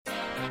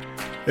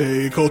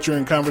Hey, Culture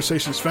and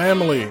Conversations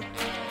family.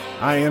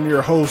 I am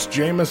your host,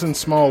 Jameson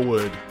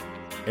Smallwood,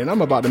 and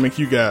I'm about to make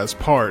you guys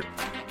part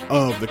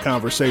of the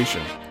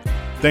conversation.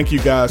 Thank you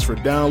guys for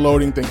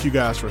downloading. Thank you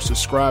guys for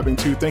subscribing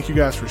to. Thank you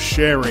guys for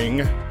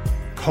sharing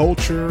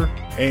Culture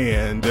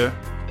and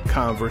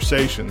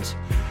Conversations.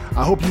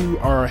 I hope you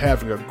are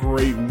having a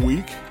great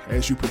week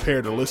as you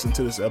prepare to listen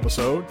to this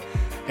episode.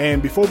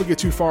 And before we get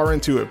too far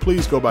into it,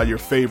 please go by your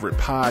favorite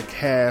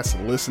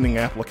podcast listening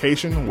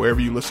application,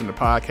 wherever you listen to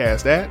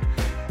podcasts at.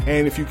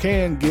 And if you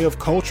can, give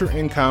Culture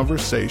and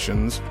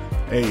Conversations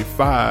a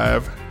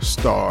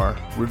 5-star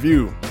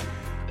review.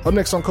 Up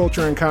next on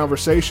Culture and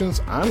Conversations,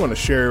 I'm going to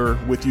share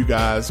with you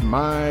guys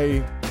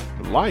my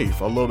life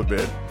a little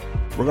bit.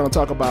 We're going to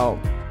talk about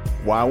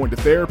why I went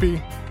to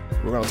therapy.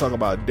 We're going to talk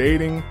about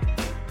dating.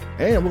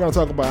 And we're going to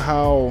talk about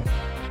how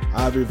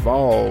I've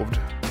evolved,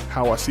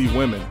 how I see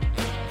women.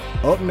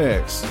 Up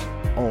next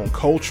on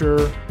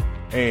Culture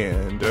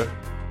and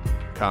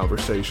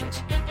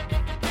Conversations.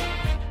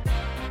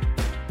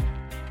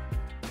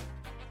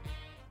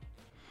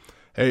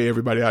 Hey,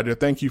 everybody out there.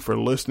 Thank you for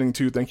listening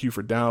to, thank you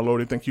for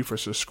downloading, thank you for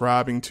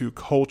subscribing to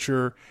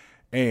Culture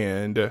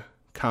and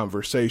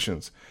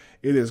Conversations.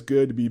 It is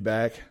good to be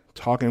back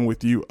talking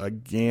with you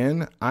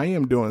again. I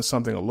am doing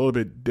something a little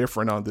bit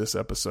different on this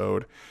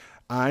episode.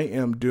 I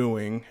am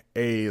doing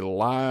a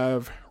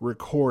live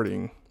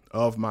recording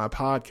of my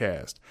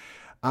podcast.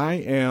 I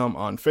am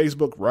on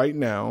Facebook right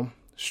now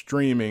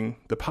streaming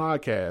the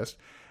podcast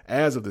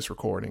as of this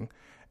recording,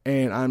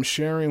 and I'm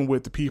sharing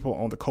with the people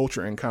on the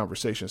Culture and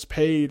Conversations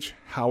page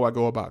how I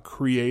go about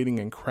creating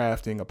and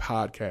crafting a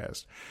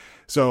podcast.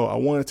 So I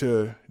wanted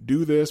to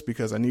do this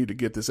because I need to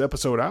get this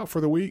episode out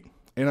for the week.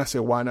 And I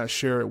said, why not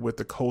share it with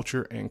the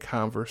Culture and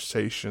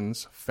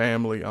Conversations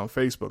family on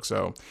Facebook?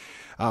 So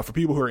for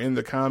people who are in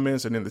the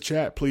comments and in the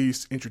chat,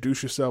 please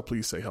introduce yourself.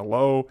 Please say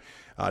hello.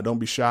 Don't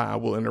be shy. I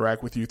will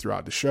interact with you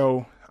throughout the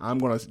show. I'm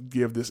going to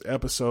give this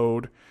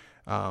episode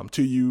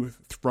to you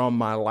from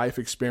my life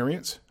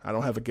experience. I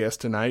don't have a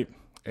guest tonight,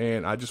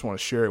 and I just want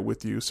to share it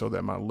with you so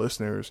that my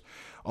listeners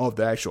of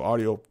the actual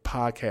audio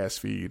podcast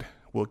feed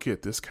will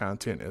get this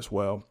content as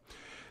well.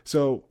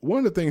 So one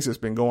of the things that's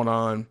been going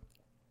on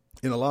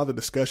in a lot of the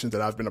discussions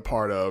that I've been a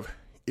part of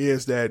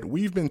is that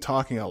we've been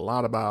talking a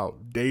lot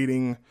about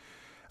dating.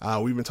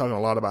 We've been talking a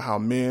lot about how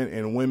men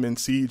and women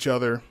see each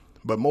other,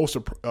 but most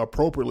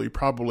appropriately,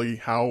 probably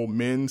how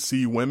men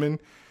see women.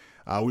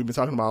 We've been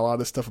talking about a lot of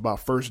this stuff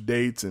about first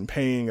dates and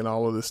paying and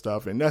all of this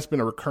stuff. And that's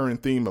been a recurring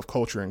theme of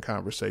Culture and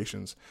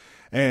Conversations.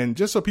 And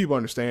just so people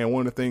understand,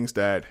 one of the things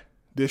that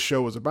this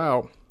show is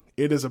about,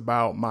 it is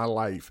about my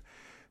life.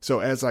 So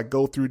as I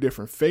go through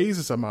different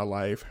phases of my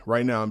life,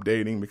 right now I'm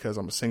dating because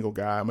I'm a single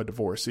guy. I'm a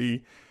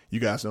divorcee. You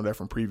guys know that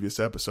from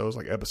previous episodes,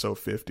 like episode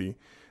 50,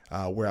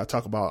 where I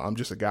talk about I'm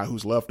just a guy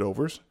who's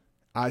leftovers.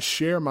 I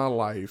share my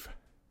life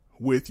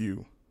with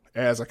you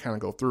as I kind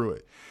of go through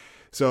it.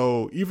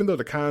 So even though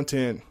the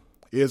content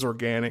is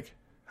organic,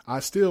 I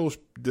still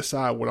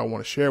decide what I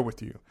want to share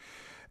with you.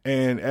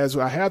 And as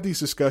I have these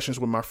discussions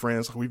with my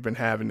friends, like we've been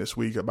having this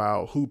week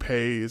about who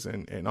pays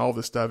and all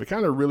this stuff, it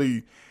kind of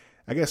really,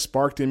 I guess,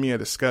 sparked in me a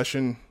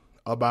discussion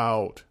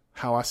about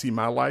how I see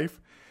my life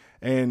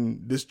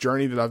and this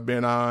journey that I've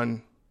been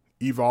on,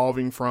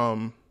 evolving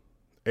from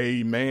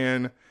a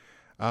man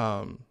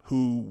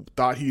who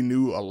thought he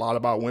knew a lot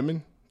about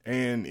women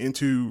and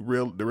into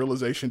the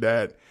realization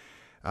that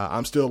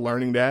I'm still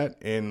learning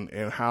that and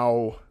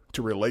how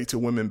to relate to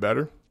women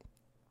better.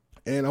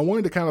 And I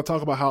wanted to kind of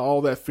talk about how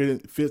all that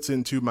fits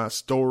into my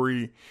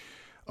story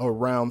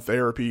around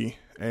therapy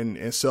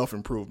and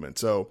self-improvement.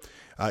 So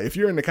if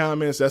you're in the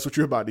comments, that's what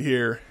you're about to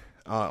hear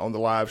on the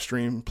live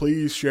stream.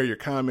 Please share your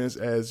comments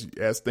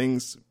as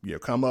things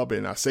come up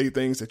and I say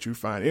things that you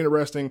find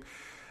interesting,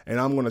 and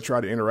I'm going to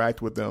try to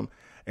interact with them.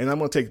 And I'm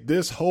going to take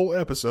this whole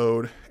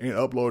episode and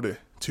upload it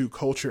to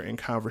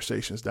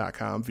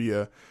cultureandconversations.com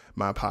via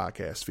my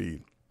podcast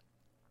feed.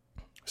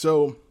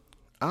 So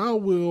I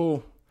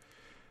will,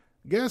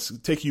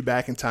 take you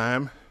back in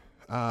time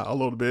a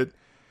little bit,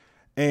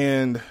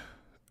 and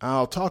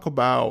I'll talk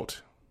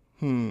about,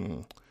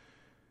 I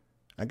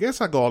go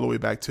all the way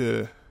back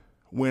to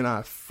when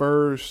I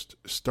first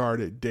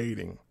started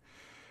dating.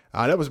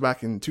 That was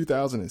back in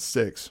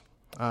 2006.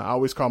 I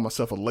always call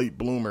myself a late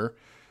bloomer.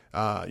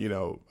 I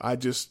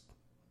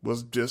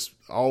was just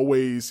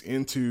always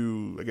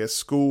into,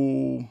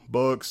 school,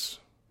 books,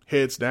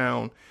 heads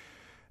down.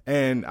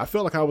 And I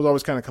felt like I was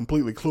always kind of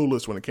completely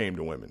clueless when it came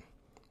to women.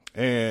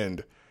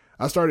 And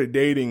I started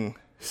dating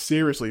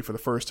seriously for the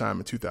first time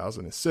in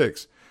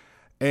 2006.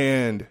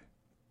 And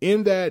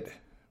in that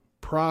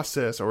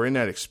process or in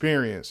that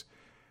experience,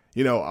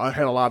 I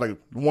had a lot of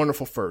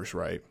wonderful firsts,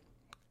 right?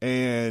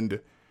 And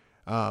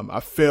I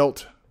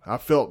felt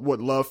what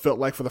love felt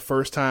like for the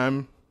first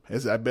time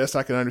as best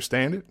I could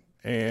understand it.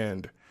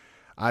 And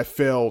I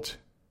felt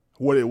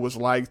what it was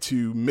like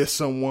to miss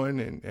someone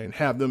and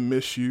have them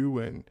miss you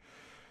and,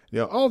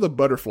 all the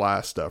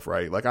butterfly stuff,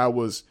 right? Like I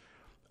was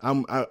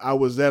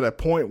at a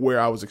point where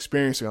I was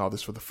experiencing all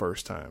this for the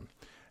first time.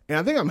 And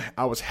I think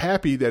I was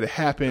happy that it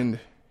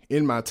happened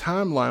in my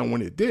timeline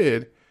when it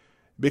did,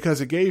 because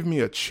it gave me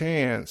a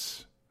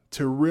chance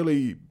to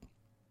really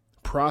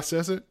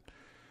process it.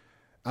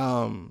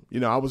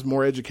 I was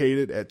more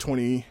educated at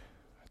 22,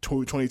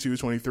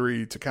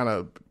 23 to kind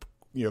of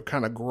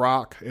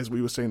grok, as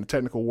we would say in the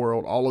technical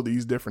world, all of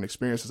these different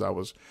experiences I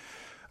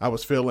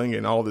was feeling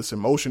and all this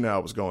emotion that I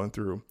was going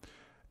through.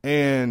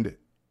 And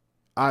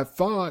I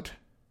thought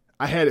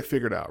I had it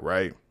figured out,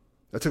 right?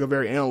 I took a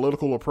very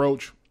analytical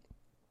approach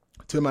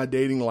to my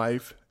dating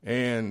life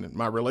and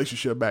my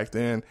relationship back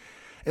then.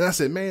 And I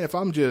said, man, if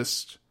I'm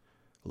just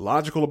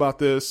logical about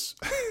this,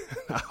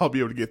 I'll be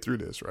able to get through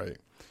this, right?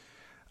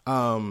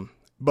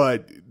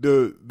 But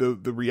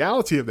the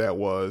reality of that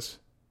was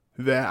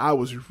that I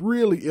was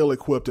really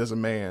ill-equipped as a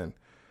man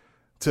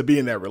to be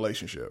in that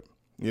relationship.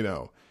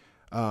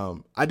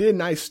 I did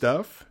nice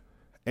stuff,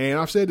 and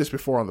I've said this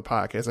before on the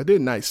podcast. I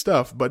did nice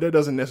stuff, but that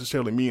doesn't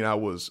necessarily mean I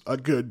was a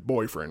good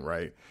boyfriend,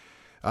 right?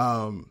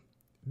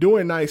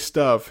 Doing nice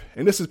stuff,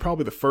 and this is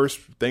probably the first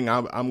thing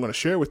I'm going to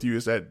share with you,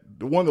 is that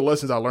one of the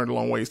lessons I learned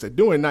along the way is that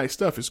doing nice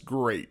stuff is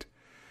great,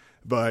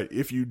 but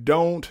if you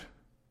don't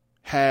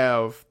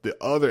have the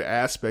other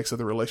aspects of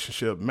the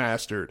relationship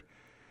mastered,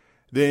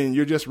 then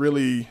you're just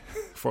really,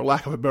 for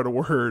lack of a better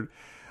word,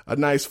 a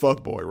nice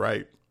fuckboy,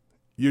 right?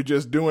 You're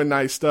just doing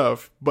nice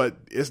stuff, but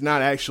it's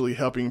not actually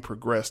helping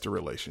progress the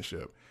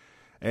relationship.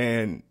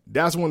 And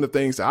that's one of the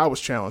things that I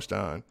was challenged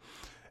on.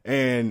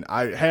 And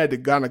I had to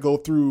kind of go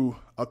through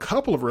a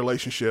couple of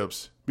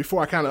relationships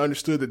before I kind of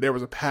understood that there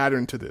was a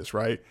pattern to this,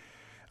 right?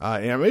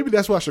 And maybe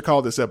that's what I should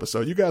call this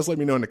episode. You guys let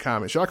me know in the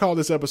comments. Should I call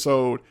this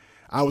episode,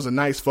 I Was a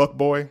Nice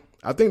Fuckboy?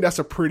 I think that's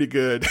a pretty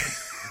good,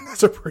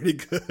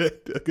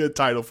 a good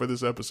title for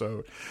this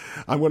episode.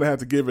 I'm going to have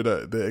to give it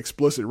the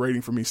explicit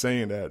rating for me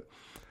saying that.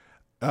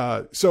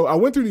 So I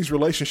went through these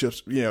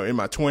relationships, in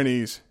my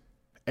 20s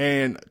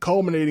and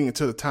culminating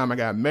into the time I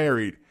got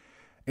married.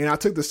 And I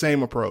took the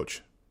same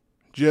approach.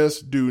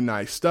 Just do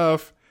nice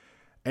stuff.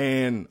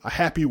 And a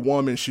happy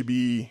woman should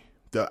be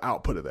the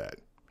output of that.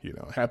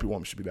 A happy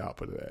woman should be the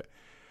output of that.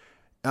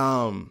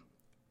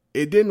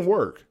 It didn't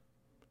work.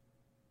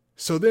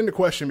 So then the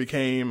question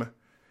became,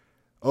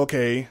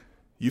 okay,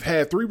 you've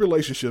had 3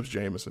 relationships,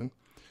 Jameson,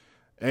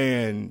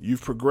 and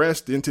you've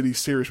progressed into these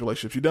serious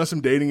relationships. You've done some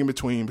dating in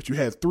between, but you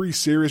had 3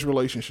 serious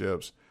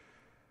relationships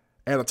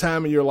at a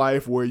time in your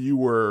life where you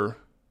were,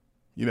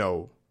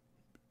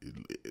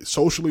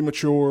 socially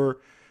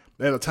mature,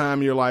 at a time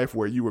in your life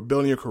where you were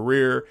building a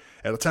career,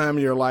 at a time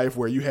in your life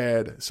where you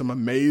had some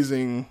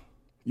amazing,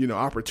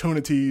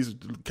 opportunities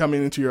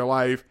coming into your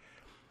life.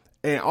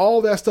 And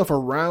all that stuff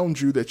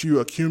around you that you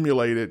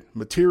accumulated,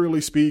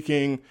 materially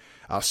speaking,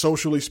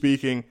 socially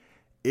speaking,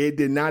 it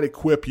did not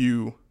equip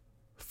you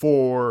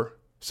for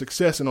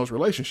success in those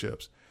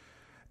relationships.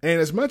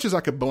 And as much as I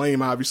could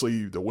blame,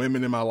 obviously, the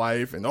women in my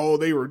life and,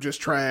 they were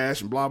just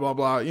trash and blah, blah,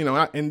 blah,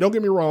 and don't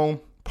get me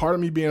wrong, part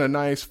of me being a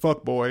nice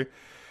fuckboy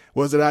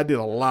was that I did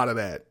a lot of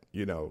that.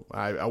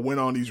 I went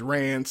on these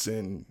rants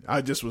and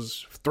I just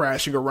was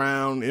thrashing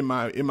around in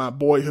my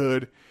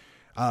boyhood,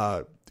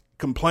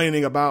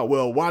 complaining about,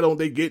 well, why don't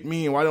they get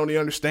me and why don't they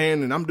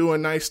understand? And I'm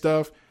doing nice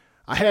stuff.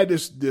 I had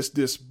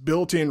this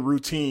built-in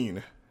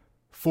routine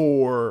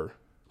for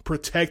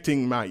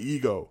protecting my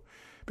ego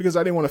because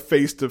I didn't want to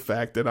face the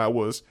fact that I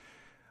was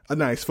a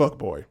nice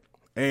fuckboy.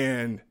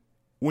 And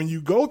when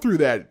you go through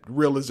that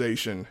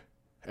realization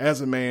as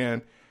a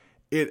man,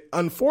 it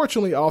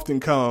unfortunately often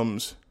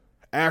comes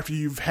after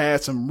you've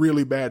had some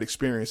really bad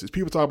experiences.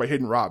 People talk about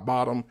hitting rock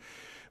bottom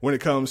when it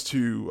comes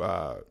to,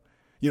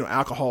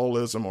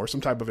 alcoholism or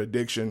some type of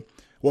addiction.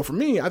 Well, for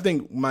me, I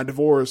think my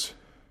divorce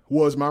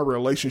was my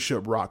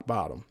relationship rock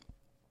bottom.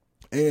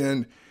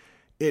 And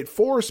it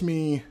forced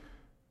me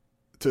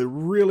to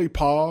really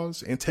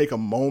pause and take a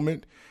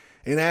moment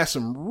and ask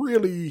some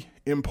really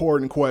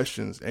important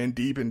questions and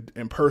deep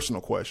and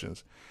personal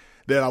questions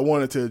that I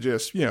wanted to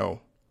just,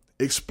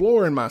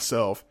 explore in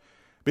myself,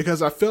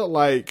 because I felt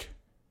like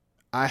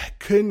I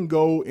couldn't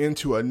go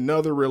into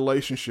another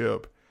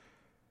relationship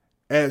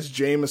as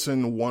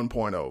Jameson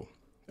 1.0.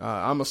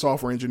 I'm a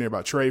software engineer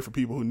by trade, for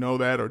people who know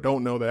that or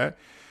don't know that.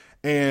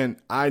 And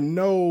I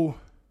know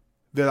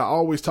that I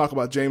always talk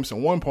about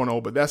Jameson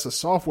 1.0, but that's a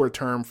software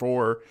term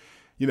for,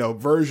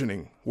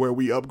 versioning, where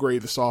we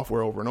upgrade the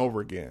software over and over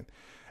again.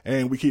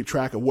 And we keep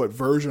track of what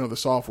version of the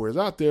software is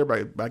out there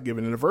by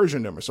giving it a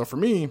version number. So for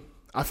me,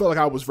 I felt like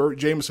I was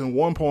Jameson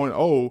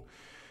 1.0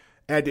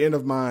 at the end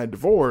of my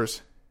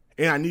divorce,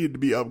 and I needed to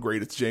be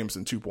upgraded to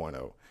Jameson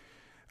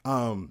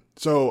 2.0.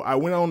 So I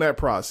went on that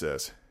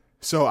process.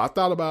 So I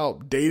thought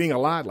about dating a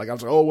lot. Like I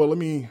was like, let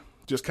me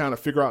just kind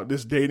of figure out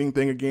this dating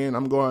thing again.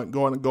 I'm going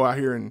to go out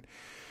here and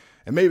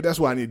maybe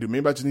that's what I need to do.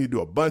 Maybe I just need to do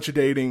a bunch of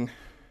dating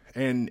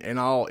and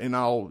I'll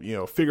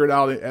figure it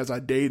out as I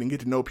date and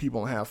get to know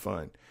people and have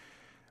fun.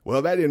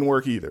 Well, that didn't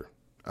work either.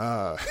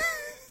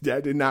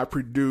 That did not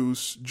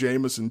produce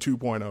Jameson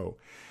 2.0.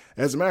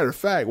 As a matter of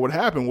fact, what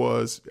happened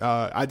was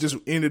I just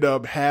ended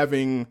up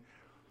having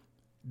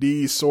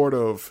these sort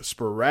of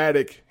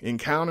sporadic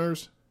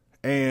encounters,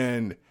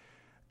 and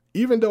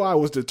even though I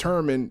was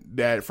determined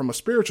that from a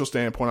spiritual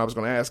standpoint, I was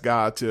going to ask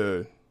God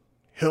to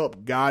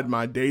help guide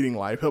my dating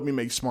life, help me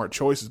make smart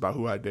choices about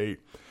who I date,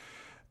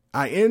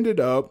 I ended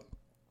up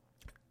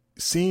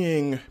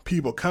seeing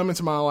people come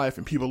into my life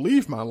and people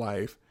leave my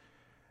life.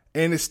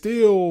 And it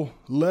still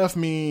left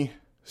me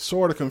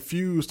sort of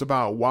confused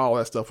about why all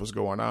that stuff was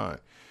going on.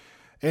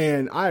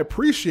 And I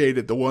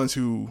appreciated the ones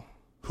who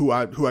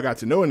I got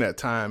to know in that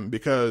time,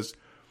 because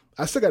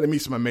I still got to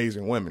meet some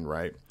amazing women,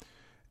 right?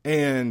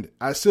 And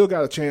I still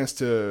got a chance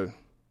to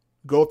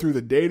go through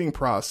the dating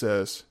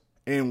process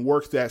and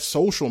work that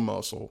social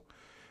muscle,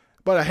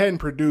 but I hadn't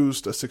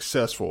produced a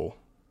successful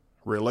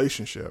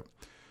relationship.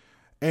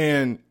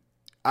 And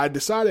I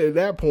decided at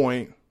that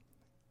point,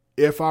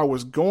 if I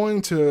was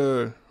going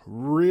to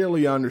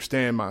really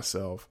understand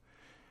myself,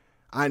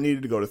 I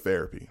needed to go to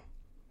therapy.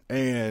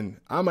 And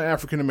I'm an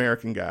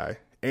African-American guy.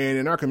 And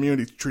in our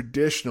community,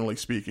 traditionally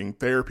speaking,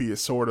 therapy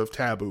is sort of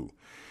taboo.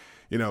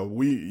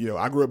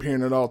 I grew up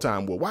hearing it all the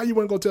time. Well, why you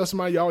want to go tell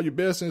somebody all your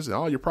business and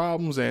all your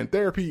problems? And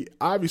therapy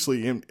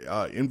obviously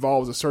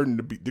involves a certain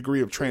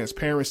degree of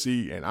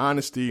transparency and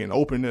honesty and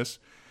openness.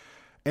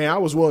 And I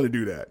was willing to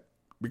do that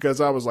because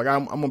I was like,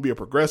 I'm going to be a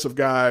progressive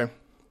guy.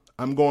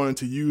 I'm going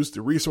to use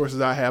the resources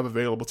I have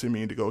available to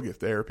me to go get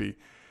therapy.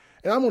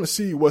 And I'm going to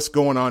see what's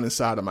going on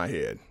inside of my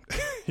head.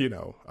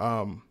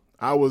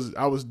 I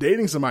was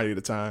dating somebody at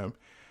the time,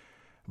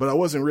 but I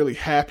wasn't really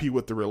happy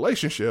with the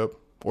relationship.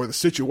 Or the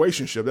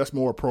situationship, that's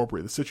more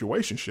appropriate, the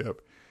situationship.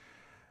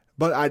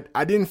 But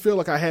I didn't feel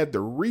like I had the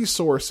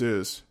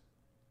resources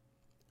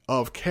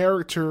of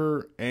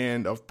character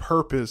and of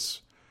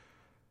purpose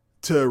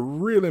to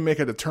really make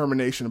a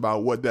determination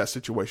about what that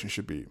situation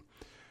should be.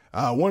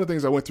 One of the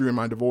things I went through in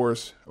my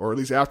divorce, or at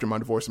least after my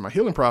divorce in my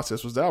healing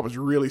process, was that I was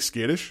really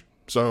skittish.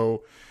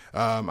 So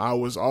I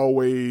was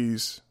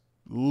always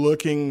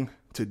looking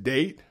to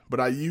date, but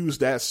I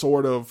used that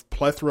sort of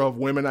plethora of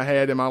women I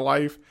had in my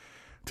life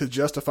to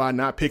justify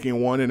not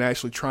picking one and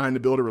actually trying to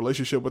build a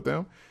relationship with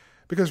them,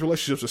 because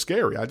relationships are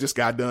scary. I just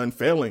got done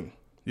failing,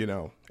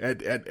 at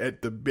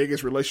the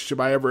biggest relationship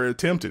I ever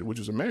attempted, which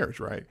was a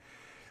marriage, right?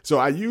 So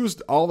I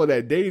used all of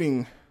that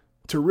dating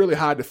to really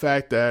hide the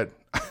fact that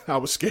I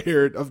was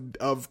scared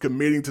of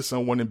committing to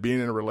someone and being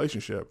in a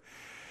relationship.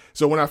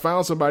 So when I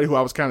found somebody who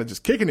I was kind of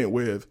just kicking it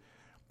with,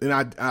 and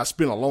I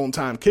spent a long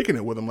time kicking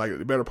it with them, like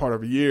the better part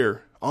of a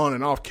year on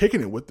and off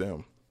kicking it with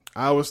them,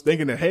 I was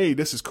thinking that, hey,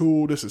 this is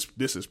cool. This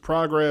is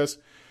progress.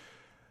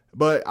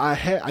 But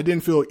I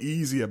didn't feel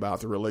easy about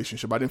the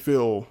relationship. I didn't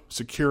feel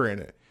secure in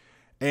it.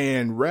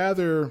 And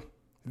rather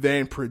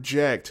than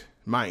project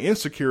my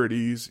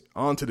insecurities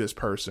onto this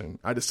person,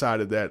 I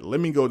decided that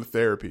let me go to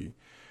therapy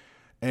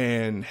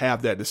and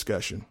have that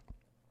discussion.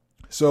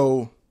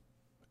 So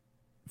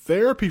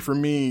therapy for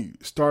me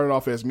started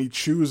off as me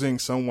choosing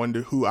someone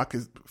who I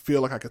could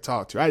feel like I could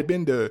talk to. I had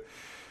been to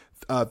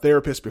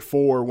therapist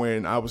before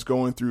when I was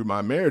going through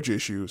my marriage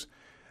issues,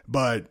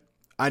 but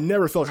I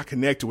never felt like I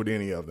connected with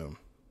any of them.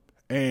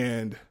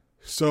 And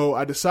so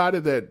I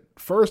decided that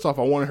first off,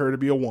 I wanted her to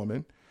be a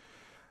woman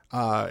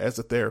as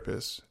a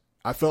therapist.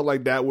 I felt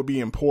like that would be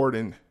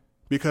important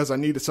because I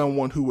needed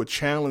someone who would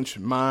challenge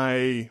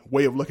my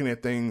way of looking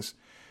at things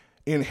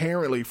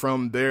inherently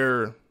from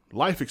their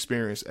life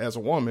experience as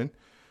a woman.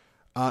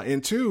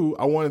 And two,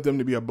 I wanted them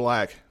to be a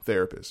Black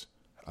therapist.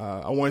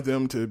 I wanted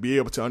them to be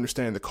able to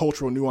understand the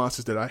cultural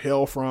nuances that I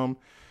hail from.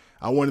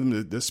 I wanted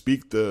them to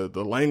speak the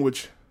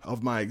language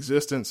of my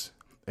existence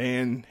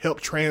and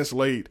help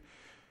translate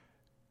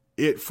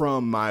it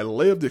from my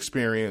lived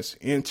experience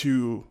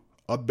into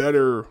a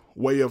better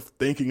way of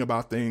thinking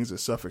about things and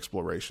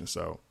self-exploration.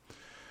 So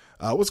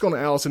what's going on,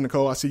 Allison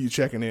Nicole? I see you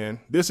checking in.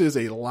 This is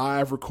a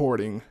live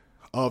recording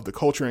of the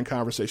Culture and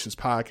Conversations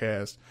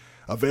podcast,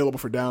 available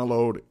for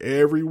download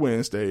every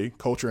Wednesday,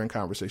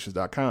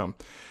 cultureandconversations.com.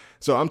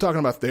 So I'm talking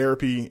about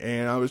therapy,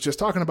 and I was just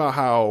talking about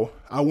how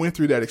I went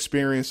through that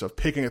experience of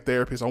picking a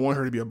therapist. I want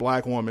her to be a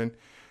Black woman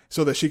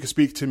so that she could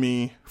speak to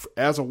me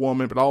as a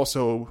woman, but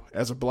also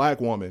as a Black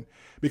woman,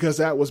 because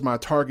that was my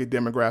target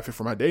demographic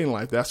for my dating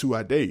life. That's who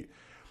I date.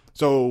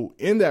 So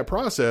in that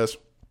process,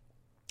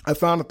 I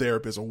found a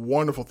therapist, a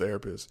wonderful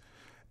therapist,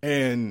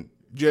 and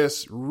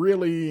just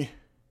really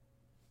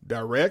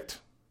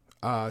direct.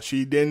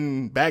 She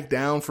didn't back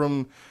down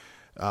from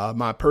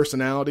my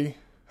personality.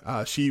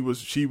 She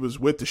was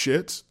with the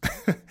shits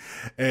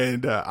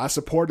and I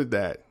supported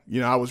that.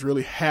 I was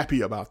really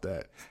happy about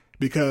that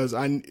because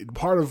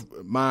part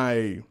of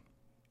my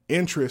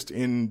interest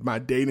in my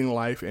dating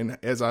life and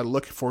as I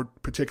look for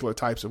particular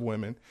types of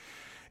women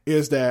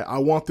is that I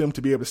want them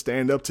to be able to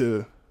stand up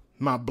to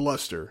my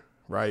bluster,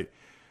 right?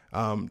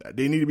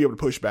 They need to be able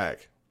to push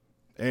back.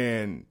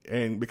 And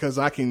because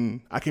I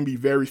can be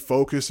very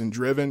focused and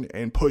driven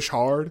and push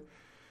hard,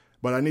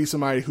 but I need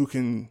somebody who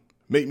can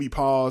make me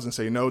pause and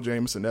say, no,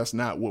 Jameson, that's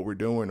not what we're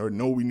doing. Or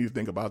no, we need to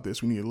think about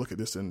this. We need to look at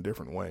this in a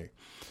different way.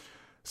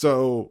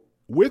 So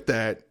with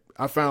that,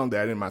 I found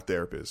that in my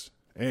therapist,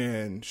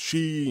 and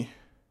she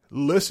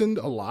listened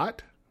a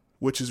lot,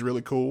 which is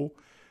really cool.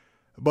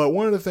 But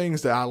one of the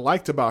things that I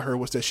liked about her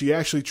was that she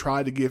actually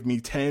tried to give me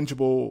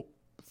tangible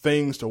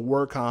things to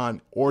work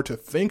on or to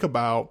think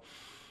about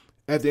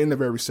at the end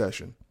of every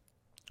session.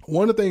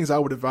 One of the things I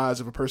would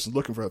advise if a person's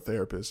looking for a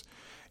therapist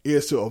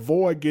is to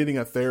avoid getting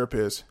a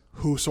therapist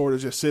who sort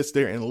of just sits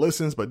there and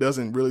listens but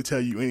doesn't really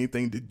tell you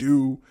anything to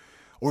do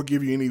or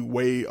give you any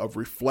way of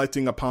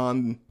reflecting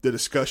upon the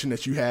discussion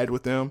that you had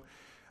with them.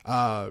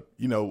 One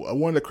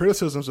of the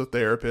criticisms of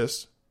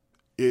therapists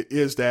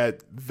is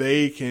that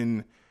they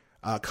can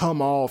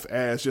come off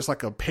as just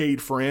like a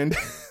paid friend,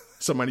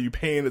 somebody you're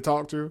paying to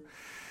talk to.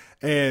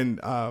 And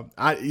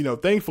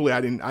thankfully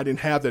I didn't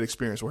have that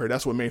experience with her.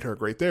 That's what made her a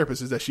great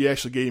therapist, is that she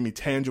actually gave me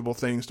tangible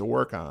things to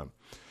work on.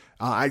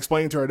 I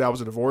explained to her that I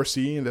was a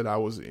divorcee and that I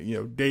was,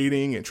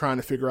 dating and trying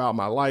to figure out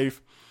my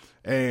life.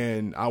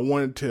 And I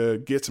wanted to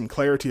get some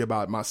clarity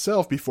about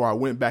myself before I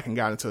went back and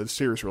got into a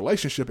serious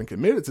relationship and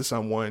committed to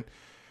someone,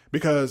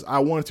 because I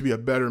wanted to be a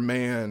better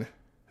man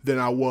than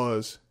I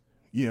was,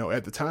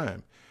 at the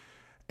time.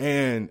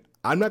 And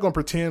I'm not going to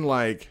pretend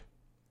like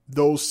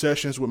those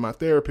sessions with my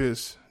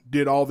therapist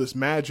did all this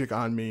magic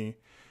on me.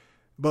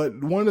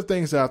 But one of the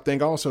things that I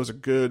think also is a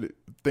good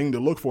thing to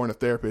look for in a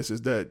therapist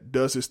is that,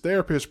 does this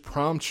therapist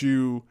prompt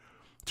you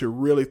to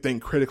really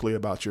think critically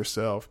about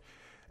yourself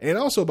and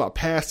also about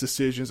past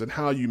decisions and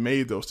how you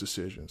made those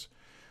decisions?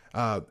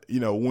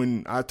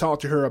 When I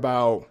talked to her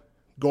about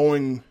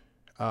going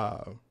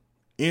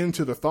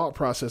into the thought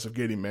process of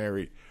getting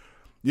married,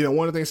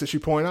 one of the things that she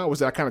pointed out was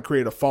that I kind of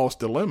created a false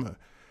dilemma,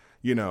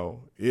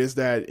 is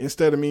that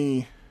instead of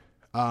me,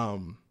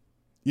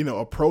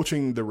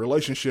 approaching the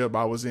relationship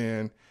I was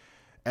in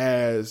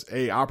as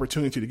a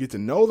opportunity to get to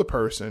know the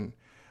person,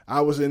 I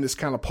was in this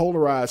kind of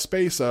polarized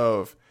space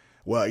of,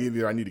 well,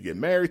 either I need to get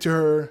married to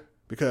her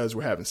because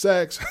we're having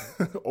sex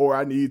or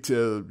I need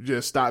to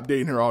just stop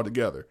dating her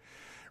altogether.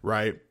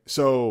 Right.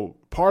 So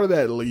part of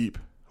that leap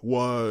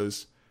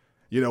was,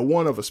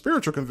 one of a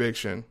spiritual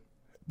conviction,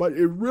 but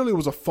it really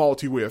was a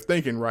faulty way of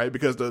thinking, right?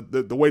 Because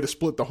the way to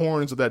split the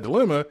horns of that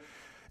dilemma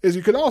is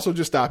you could also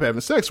just stop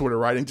having sex with her,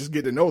 right? And just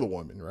get to know the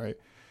woman, right?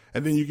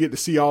 And then you get to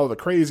see all of the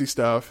crazy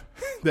stuff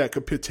that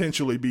could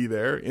potentially be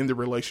there in the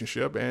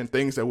relationship and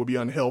things that would be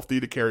unhealthy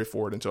to carry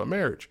forward into a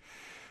marriage.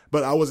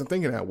 But I wasn't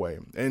thinking that way.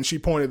 And she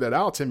pointed that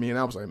out to me and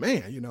I was like,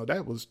 man,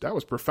 that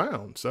was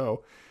profound.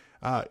 So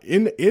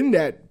in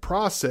that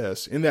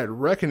process, in that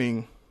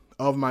reckoning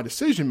of my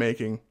decision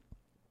making,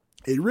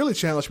 it really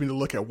challenged me to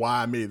look at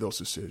why I made those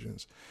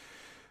decisions.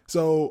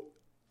 So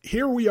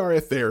here we are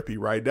at therapy,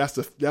 right? That's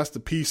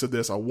the piece of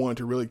this I wanted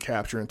to really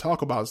capture and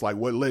talk about. It's like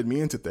what led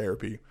me into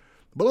therapy.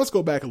 But let's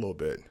go back a little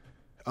bit.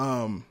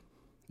 I've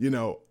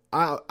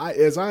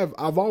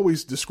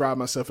always described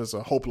myself as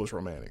a hopeless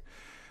romantic.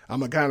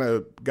 I'm a kind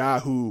of guy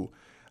who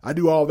I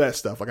do all that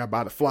stuff. Like I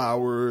buy the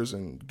flowers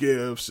and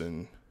gifts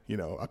and,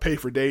 I pay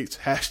for dates,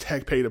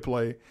 # pay to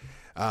play.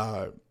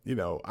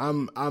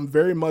 I'm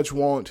very much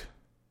want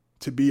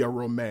to be a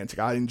romantic.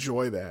 I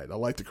enjoy that. I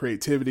like the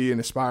creativity it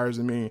inspires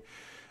in me.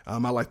 I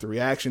like the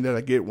reaction that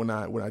I get when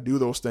I do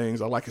those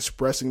things. I like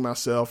expressing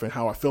myself and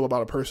how I feel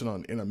about a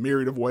person in a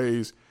myriad of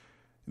ways.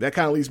 That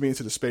kind of leads me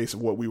into the space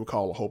of what we would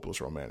call a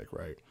hopeless romantic,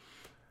 right?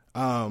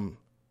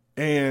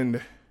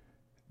 And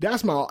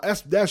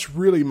that's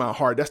really my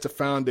heart. That's the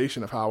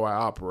foundation of how I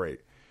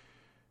operate.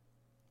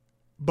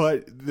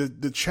 But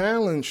the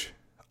challenge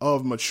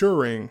of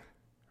maturing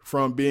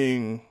from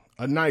being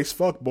a nice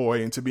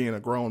fuckboy into being a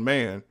grown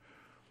man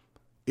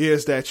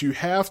is that you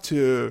have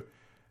to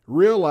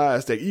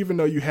realize that even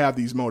though you have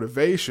these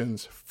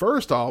motivations,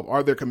 first off,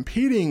 are there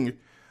competing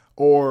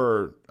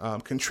or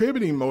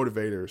contributing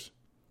motivators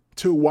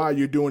to why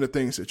you're doing the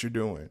things that you're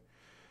doing?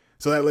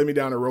 So that led me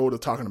down the road of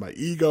talking about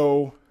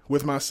ego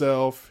with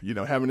myself,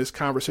 having this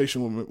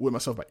conversation with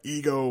myself about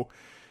ego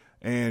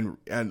and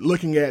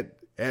looking at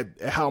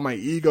how my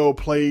ego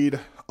played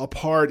a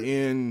part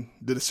in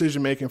the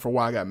decision making for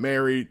why I got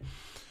married.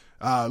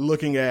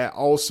 Looking at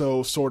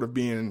also sort of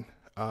being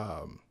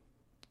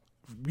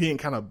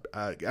kind of,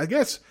 I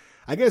guess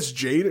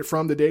jaded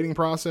from the dating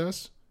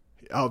process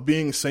of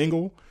being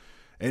single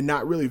and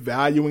not really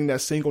valuing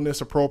that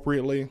singleness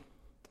appropriately.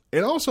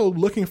 And also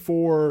looking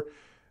for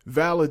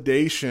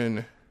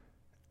validation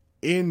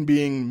in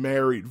being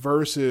married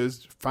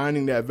versus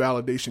finding that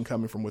validation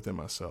coming from within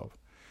myself.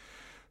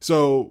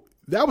 So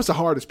that was the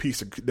hardest piece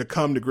to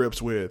come to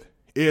grips with,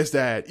 is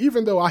that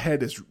even though I had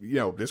this,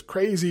 this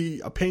crazy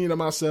opinion of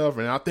myself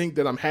and I think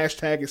that I'm #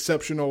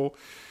 exceptional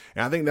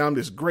and I think that I'm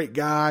this great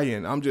guy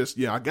and I'm just,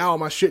 I got all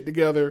my shit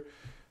together.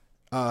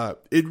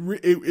 It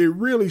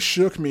really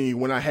shook me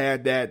when I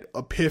had that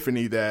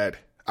epiphany that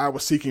I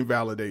was seeking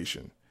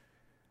validation.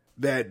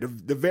 That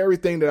the very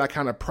thing that I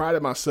kind of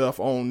prided myself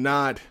on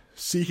not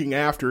seeking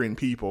after in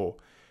people,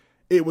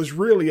 it was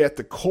really at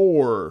the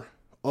core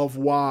of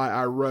why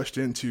I rushed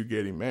into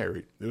getting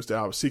married. It was that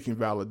I was seeking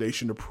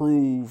validation to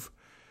prove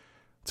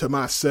to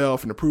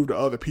myself and to prove to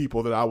other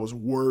people that I was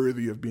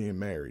worthy of being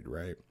married,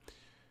 right?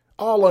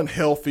 All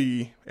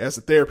unhealthy, as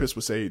the therapist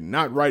would say,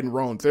 not right and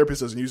wrong. The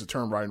therapist doesn't use the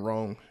term right and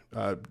wrong.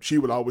 She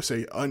would always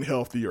say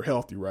unhealthy or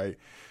healthy, right?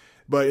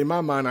 But in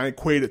my mind, I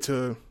equate it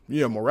to,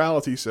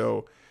 morality.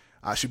 So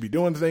I should be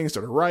doing the things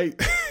that are right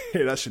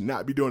and I should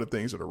not be doing the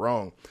things that are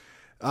wrong.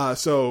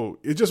 So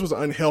it just was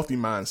an unhealthy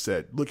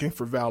mindset, looking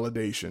for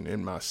validation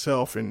in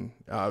myself and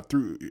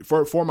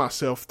for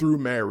myself through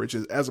marriage,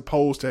 as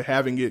opposed to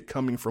having it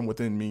coming from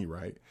within me,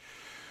 right?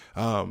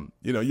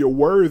 You're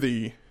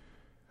worthy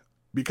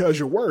because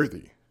you're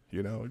worthy,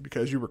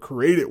 because you were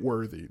created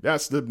worthy.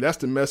 That's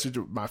the message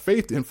my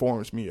faith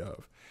informs me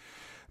of.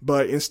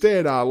 But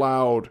instead, I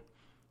allowed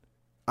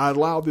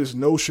this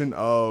notion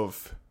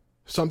of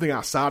something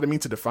outside of me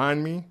to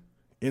define me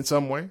in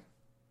some way.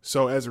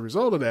 So as a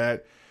result of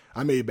that,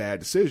 I made bad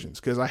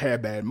decisions because I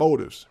had bad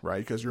motives, right?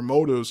 Because your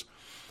motives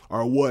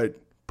are what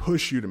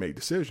push you to make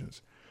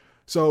decisions.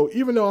 So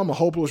even though I'm a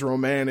hopeless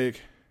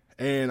romantic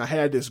and I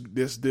had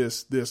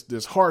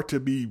this heart to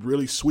be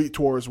really sweet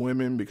towards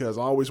women because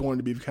I always wanted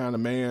to be the kind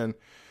of man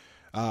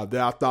that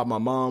I thought my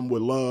mom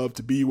would love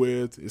to be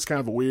with. It's kind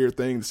of a weird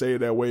thing to say it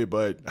that way,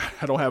 but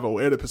I don't have an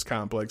Oedipus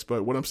complex.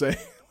 But what I'm saying,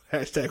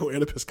 hashtag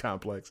Oedipus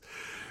complex.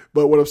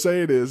 But what I'm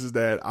saying is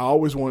that I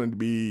always wanted to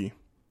be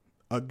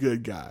a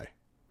good guy.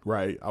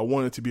 Right. I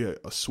wanted to be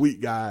a sweet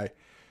guy.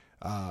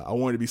 I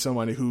wanted to be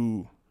somebody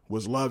who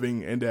was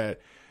loving and that,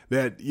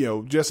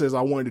 just as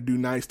I wanted to do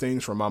nice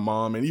things for my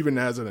mom, and even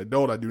as an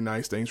adult, I do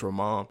nice things for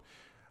mom.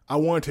 I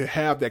wanted to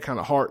have that kind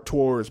of heart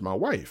towards my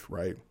wife.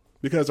 Right.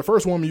 Because the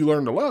first woman you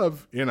learn to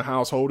love in a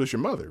household is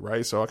your mother.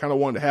 Right. So I kind of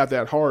wanted to have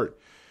that heart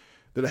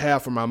that I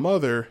have for my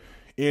mother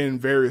in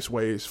various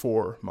ways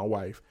for my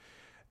wife.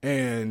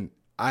 And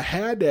I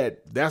had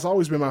that. That's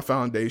always been my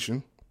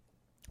foundation.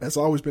 That's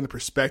always been the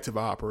perspective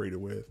I operated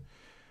with.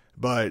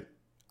 But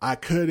I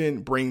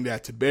couldn't bring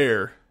that to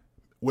bear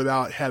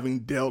without having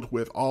dealt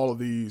with all of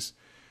these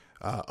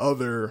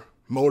other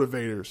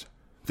motivators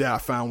that I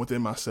found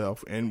within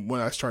myself. And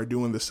when I started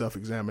doing this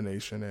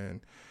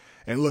self-examination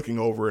and looking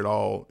over it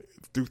all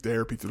through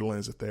therapy, through the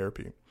lens of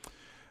therapy.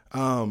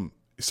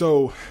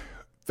 So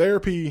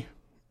therapy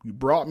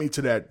brought me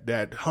to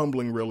that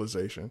humbling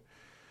realization.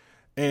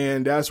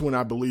 And that's when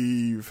I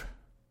believe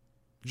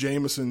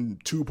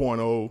Jameson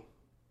 2.0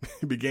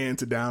 began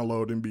to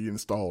download and be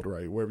installed,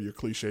 right? Whatever your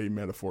cliche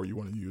metaphor you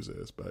want to use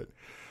is. But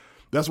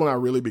that's when I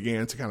really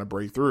began to kind of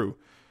break through.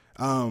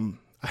 I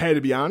had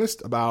to be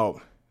honest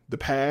about the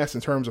past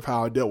in terms of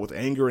how I dealt with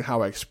anger and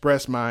how I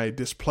expressed my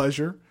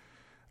displeasure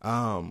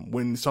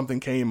when something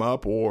came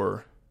up,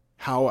 or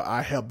how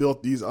I have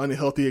built these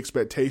unhealthy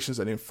expectations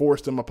and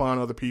enforced them upon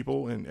other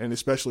people, and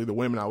especially the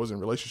women I was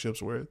in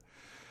relationships with.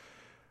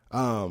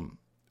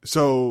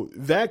 So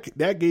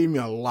that gave me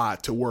a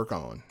lot to work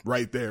on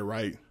right there,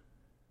 right?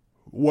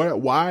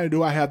 Why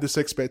do I have this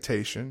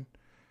expectation?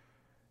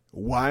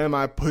 Why am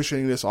I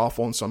pushing this off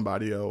on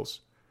somebody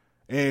else?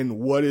 And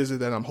what is it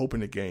that I'm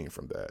hoping to gain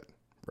from that?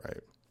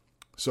 Right.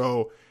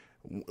 So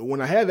when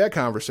I had that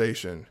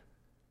conversation,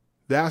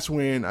 that's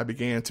when I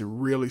began to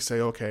really say,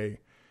 okay,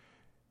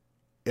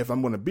 if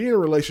I'm going to be in a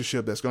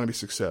relationship that's going to be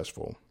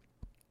successful,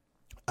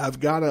 I've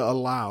got to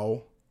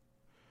allow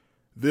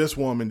this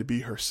woman to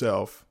be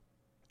herself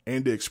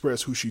and to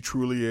express who she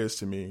truly is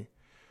to me,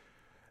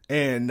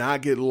 and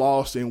not get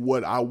lost in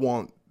what I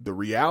want the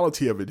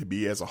reality of it to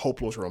be as a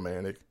hopeless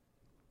romantic,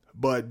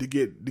 but to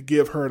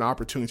give her an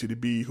opportunity to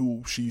be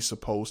who she's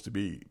supposed to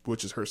be,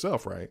 which is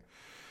herself, right?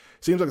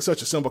 Seems like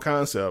such a simple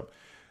concept,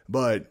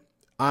 but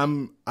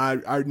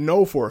I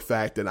know for a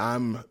fact that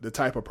I'm the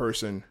type of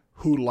person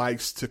who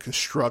likes to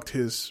construct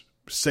his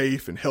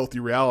safe and healthy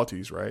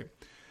realities, right?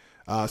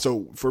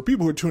 So for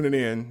people who are tuning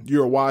in,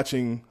 you're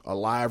watching a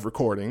live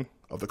recording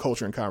of the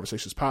Culture and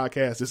Conversations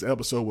podcast. This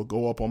episode will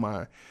go up on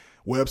my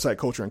website,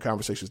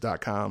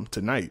 cultureandconversations.com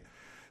tonight.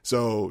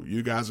 So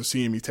you guys are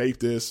seeing me tape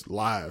this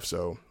live.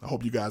 So I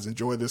hope you guys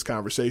enjoy this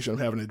conversation. I'm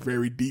having a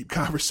very deep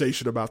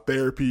conversation about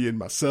therapy and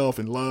myself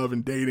and love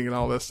and dating and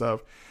all that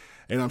stuff.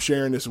 And I'm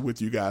sharing this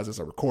with you guys as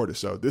I record it.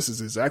 So this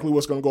is exactly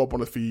what's going to go up on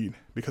the feed,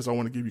 because I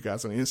want to give you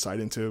guys an insight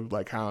into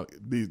like how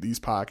these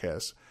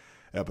podcast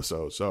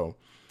episodes. So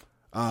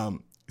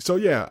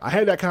yeah, I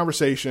had that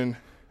conversation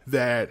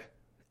that,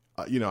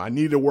 I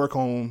needed to work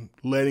on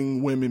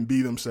letting women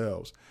be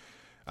themselves.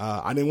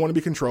 I didn't want to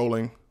be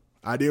controlling.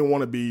 I didn't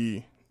want to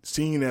be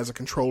seen as a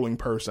controlling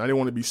person. I didn't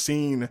want to be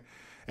seen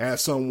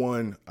as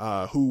someone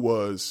who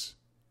was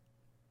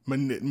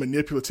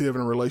manipulative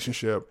in a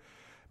relationship,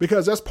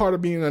 because that's part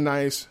of being a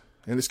nice,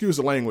 and excuse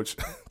the language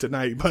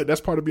tonight, but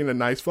that's part of being a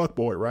nice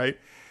fuckboy, right?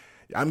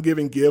 I'm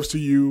giving gifts to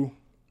you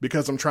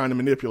because I'm trying to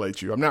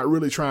manipulate you. I'm not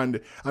really trying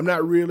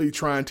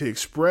to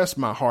express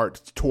my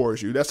heart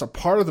towards you. That's a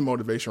part of the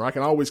motivation, right? I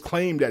can always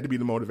claim that to be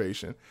the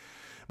motivation,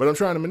 but I'm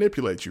trying to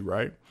manipulate you,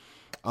 right?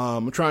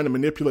 I'm trying to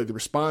manipulate the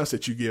response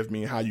that you give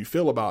me and how you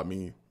feel about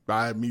me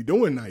by me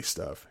doing nice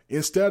stuff,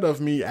 instead of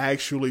me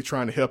actually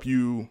trying to help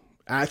you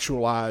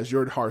actualize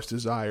your heart's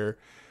desire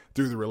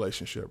through the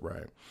relationship,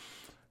 right?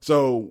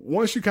 So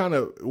once you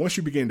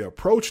begin to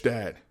approach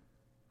that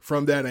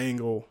from that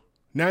angle,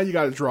 now you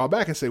got to draw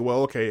back and say,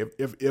 well, okay,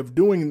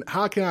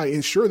 how can I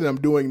ensure that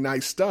I'm doing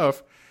nice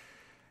stuff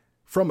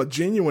from a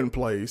genuine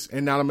place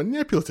and not a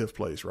manipulative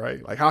place,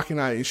 right? Like, how can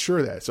I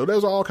ensure that? So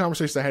those are all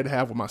conversations I had to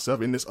have with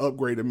myself in this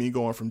upgrade of me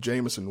going from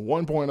Jameson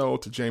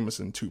 1.0 to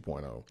Jameson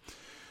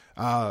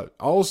 2.0.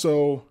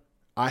 Also,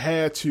 I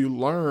had to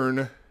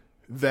learn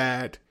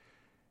that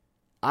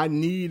I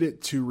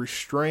needed to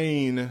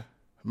restrain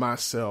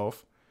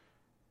myself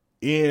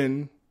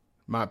in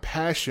my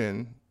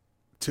passion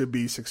to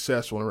be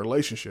successful in a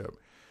relationship.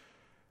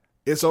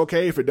 It's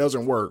okay if it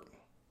doesn't work,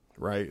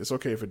 right? It's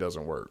okay if it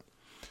doesn't work.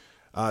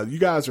 You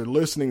guys are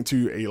listening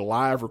to a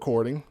live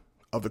recording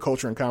of the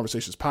Culture and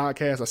Conversations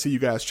podcast. I see you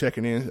guys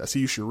checking in. I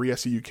see you, Cherie. I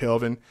see you,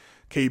 Kelvin,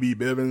 KB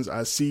Bivens.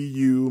 I see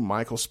you,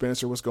 Michael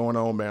Spencer. What's going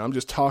on, man? I'm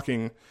just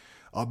talking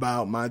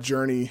about my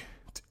journey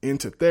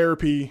into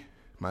therapy,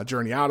 my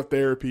journey out of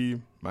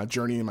therapy, my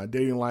journey in my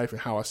dating life,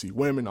 and how I see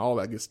women. All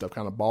that good stuff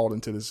kind of balled up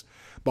into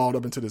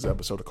this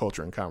episode of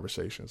Culture and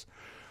Conversations.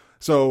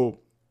 So,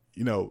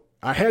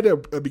 I had to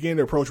begin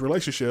to approach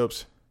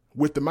relationships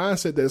with the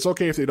mindset that it's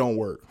okay if they don't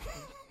work.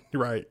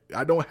 Right.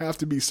 I don't have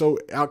to be so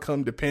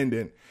outcome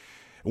dependent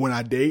when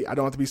I date. I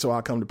don't have to be so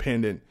outcome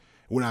dependent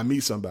when I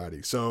meet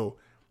somebody. So,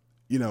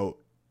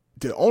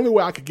 the only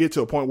way I could get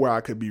to a point where I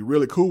could be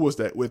really cool with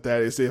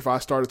that is if I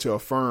started to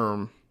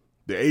affirm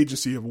the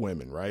agency of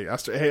women. Right.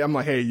 I'm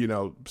like, hey,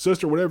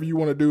 sister, whatever you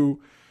want to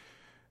do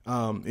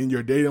in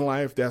your dating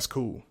life, that's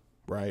cool.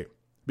 Right.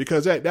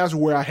 Because that's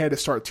where I had to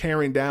start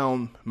tearing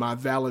down my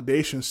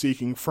validation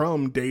seeking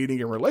from dating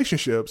and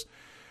relationships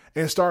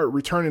and start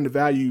returning the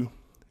value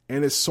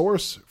and its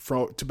source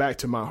back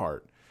to my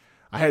heart.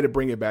 I had to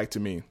bring it back to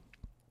me.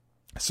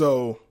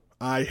 So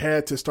I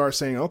had to start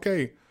saying,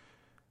 okay,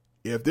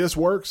 if this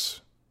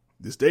works,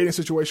 this dating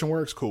situation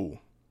works, cool.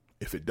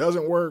 If it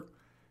doesn't work,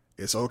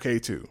 it's okay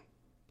too.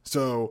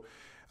 So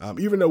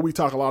even though we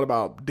talk a lot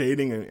about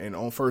dating and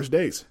on first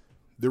dates,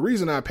 the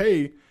reason I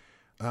pay,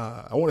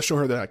 I want to show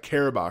her that I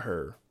care about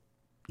her,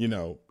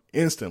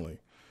 instantly,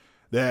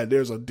 that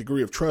there's a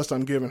degree of trust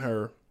I'm giving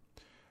her.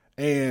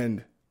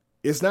 And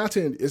it's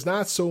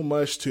not so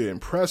much to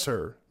impress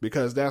her,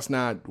 because that's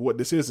not what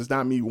this is. It's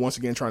not me once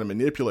again trying to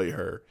manipulate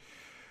her,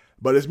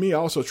 but it's me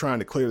also trying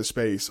to clear the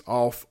space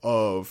off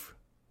of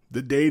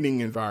the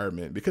dating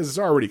environment, because it's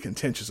already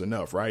contentious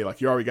enough, right?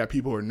 Like, you already got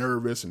people who are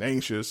nervous and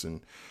anxious,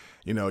 and,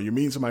 you're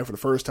meeting somebody for the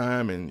first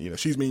time, and,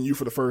 she's meeting you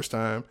for the first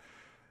time,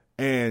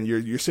 and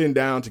you're sitting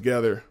down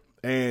together,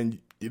 and,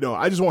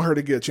 I just want her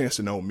to get a chance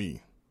to know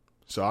me.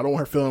 So I don't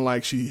want her feeling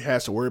like she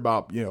has to worry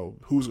about,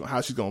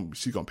 how she's going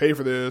to pay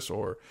for this,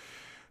 or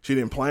she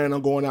didn't plan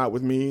on going out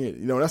with me.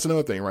 That's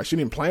another thing, right? She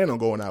didn't plan on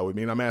going out with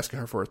me, and I'm asking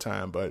her for a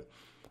time. But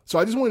so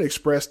I just want to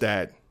express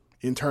that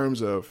in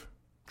terms of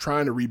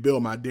trying to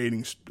rebuild my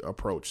dating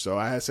approach. So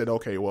I had said,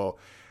 okay, well,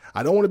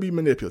 I don't want to be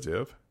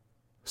manipulative,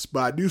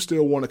 but I do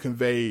still want to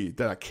convey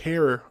that I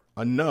care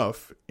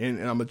enough, and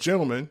I'm a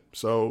gentleman,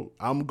 so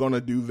I'm going to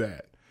do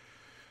that.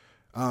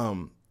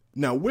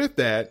 Now with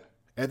that,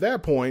 at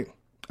that point,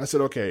 I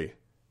said, okay,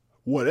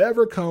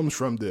 whatever comes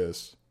from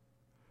this,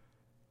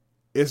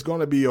 it's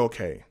going to be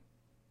okay,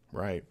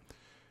 right?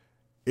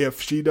 If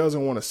she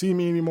doesn't want to see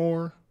me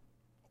anymore,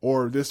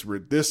 or this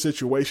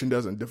situation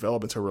doesn't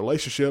develop into a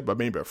relationship, but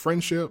maybe a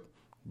friendship,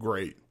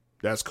 great.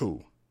 That's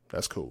cool.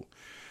 That's cool.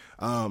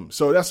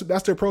 So that's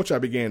the approach I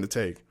began to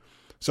take.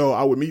 So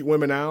I would meet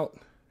women out,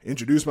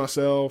 introduce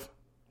myself,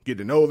 get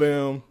to know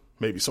them,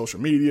 maybe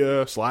social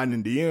media, sliding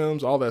in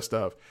DMs, all that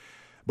stuff.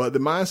 But the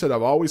mindset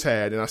I've always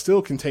had, and I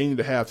still continue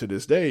to have to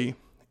this day,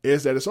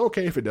 is that it's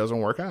okay if it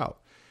doesn't work out.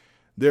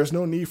 There's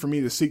no need for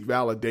me to seek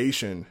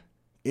validation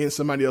in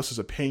somebody else's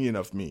opinion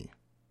of me.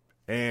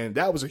 And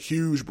that was a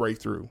huge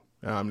breakthrough.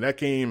 That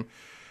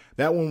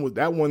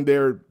one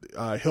there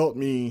helped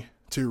me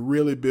to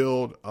really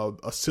build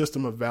a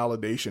system of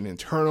validation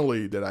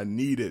internally that I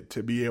needed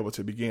to be able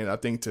to begin, I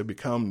think, to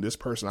become this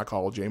person I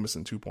call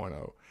Jameson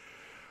 2.0.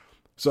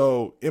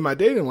 So in my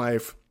dating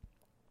life,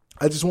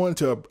 I just wanted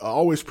to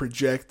always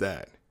project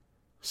that.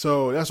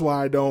 So that's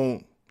why I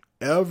don't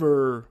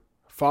ever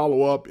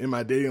follow up in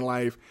my dating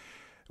life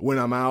when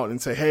I'm out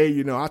and say,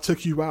 hey, I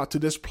took you out to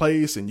this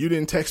place and you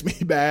didn't text me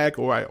back,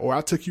 or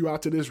I took you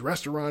out to this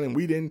restaurant and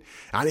I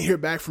didn't hear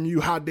back from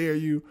you. How dare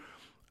you?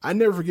 I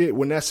never forget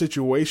when that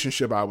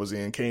situationship I was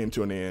in came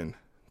to an end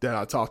that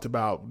I talked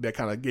about, that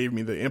kind of gave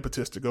me the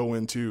impetus to go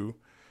into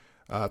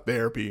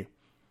therapy.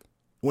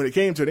 When it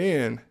came to an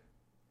end,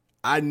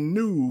 I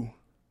knew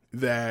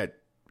that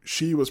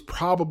she was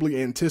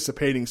probably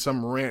anticipating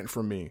some rant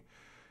from me,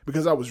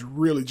 because I was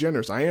really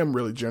generous. I am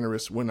really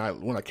generous when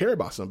I care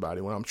about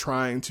somebody, when I'm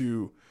trying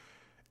to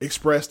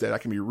express that I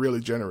can be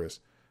really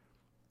generous.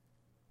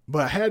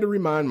 But I had to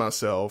remind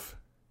myself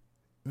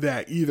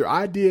that either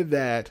I did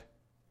that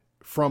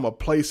from a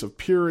place of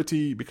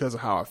purity because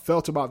of how I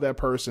felt about that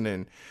person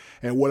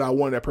and what I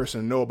wanted that person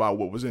to know about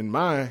what was in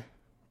my,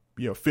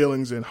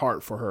 feelings and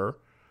heart for her,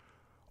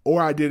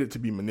 or I did it to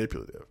be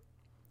manipulative.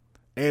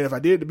 And if I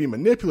did it to be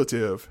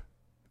manipulative,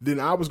 then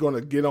I was going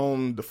to get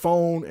on the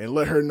phone and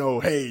let her know,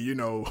 hey,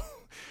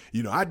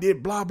 I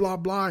did blah, blah,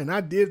 blah, and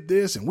I did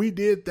this and we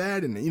did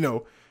that. And,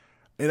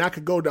 and I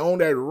could go down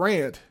that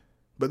rant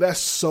But that's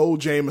so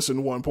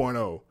Jameson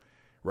 1.0,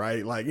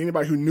 right? Like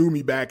anybody who knew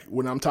me back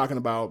when I'm talking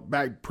about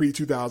back pre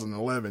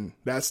 2011,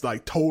 that's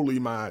like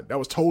that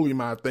was totally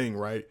my thing,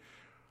 right?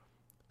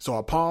 So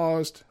I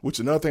paused, which is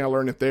another thing I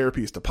learned in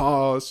therapy is to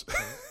pause.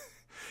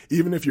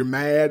 Even if you're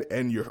mad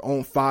and you're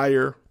on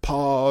fire,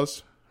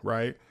 pause,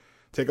 right?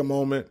 Take a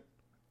moment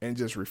and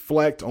just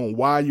reflect on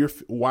why you're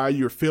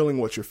feeling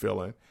what you're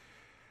feeling,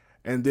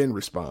 and then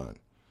respond.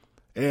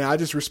 And I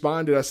just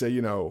responded. I said,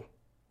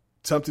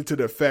 something to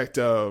the effect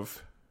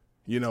of,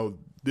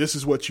 this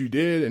is what you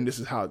did, and this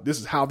is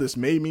how this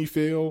made me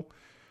feel.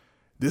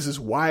 This is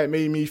why it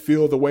made me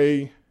feel the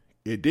way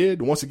it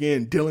did. Once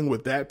again, dealing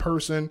with that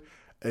person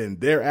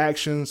and their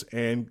actions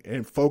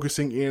and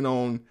focusing in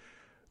on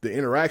the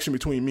interaction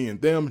between me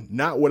and them,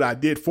 not what I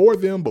did for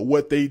them, but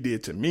what they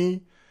did to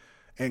me,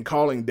 and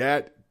calling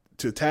that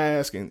to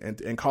task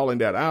and calling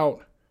that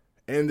out.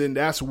 And then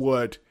that's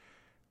what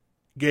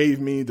gave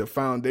me the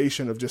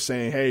foundation of just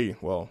saying, hey,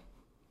 well,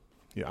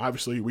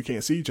 obviously we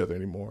can't see each other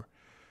anymore.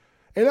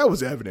 And that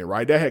was evident,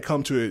 right? That had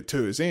come to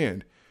its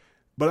end.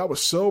 But I was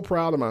so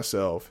proud of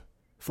myself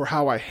for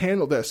how I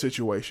handled that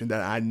situation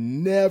that I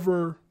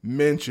never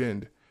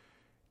mentioned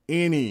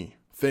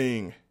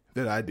anything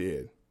that I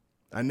did.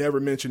 I never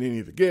mentioned any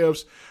of the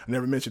gifts. I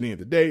never mentioned any of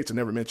the dates. I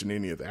never mentioned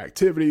any of the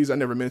activities. I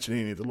never mentioned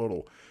any of the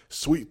little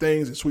sweet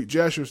things and sweet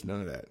gestures.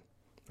 None of that.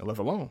 I left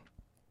alone.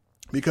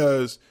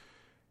 Because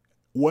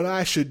what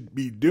I should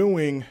be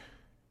doing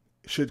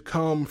should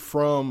come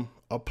from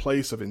a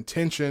place of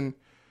intention,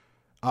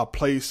 a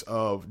place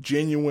of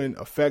genuine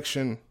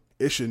affection.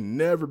 It should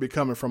never be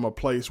coming from a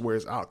place where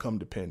it's outcome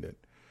dependent.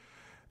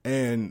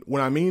 And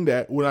what I mean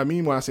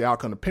when I say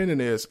outcome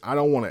dependent is I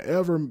don't want to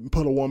ever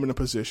put a woman in a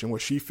position where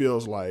she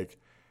feels like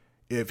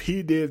if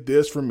he did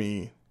this for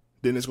me,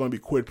 then it's going to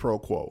be quid pro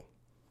quo.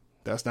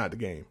 That's not the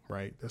game,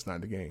 right? That's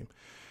not the game.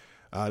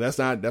 That's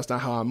not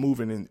how I'm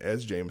moving in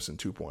as Jameson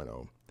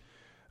 2.0.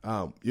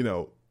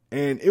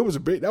 And that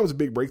was a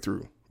big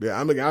breakthrough. Yeah,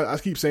 I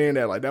keep saying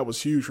that, like, that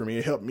was huge for me.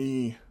 It helped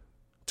me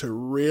to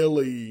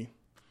really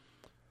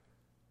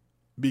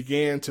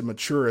begin to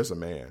mature as a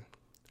man.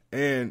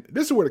 And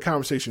this is where the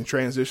conversation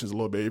transitions a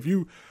little bit. If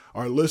you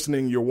are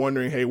listening, you're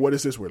wondering, hey, what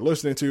is this we're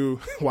listening to?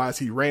 Why is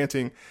he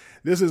ranting?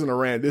 This isn't a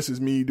rant. This is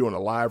me doing a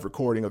live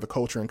recording of the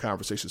Culture and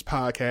Conversations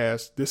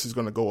podcast. This is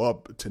going to go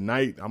up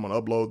tonight. I'm going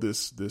to upload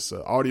this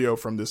audio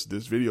from this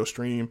video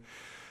stream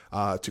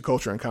to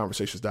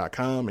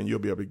cultureandconversations.com, and you'll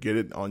be able to get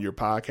it on your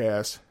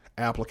podcast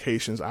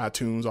applications,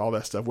 iTunes, all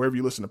that stuff. Wherever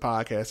you listen to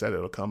podcasts at,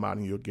 it'll come out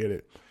and you'll get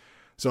it.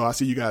 So I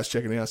see you guys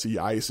checking in. I see you,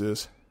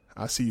 Isis.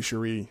 I see you,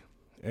 Cherie.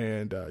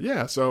 And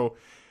so,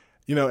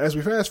 as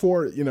we fast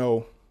forward,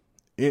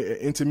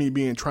 into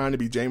me trying to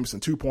be Jameson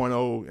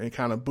 2.0 and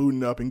kind of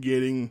booting up and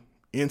getting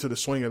into the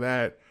swing of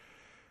that,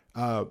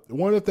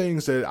 one of the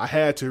things that I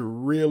had to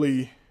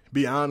really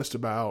be honest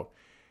about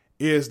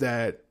is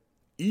that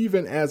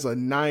even as a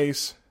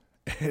nice,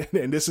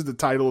 and this is the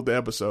title of the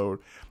episode,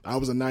 I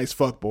was a nice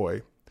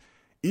fuckboy.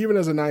 Even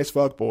as a nice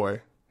fuckboy,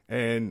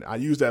 and I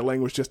use that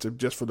language just to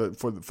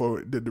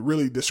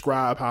really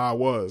describe how I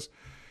was.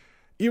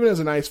 Even as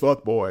a nice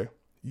fuckboy,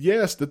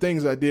 yes, the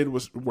things I did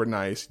were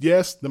nice.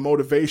 Yes, the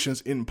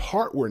motivations in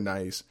part were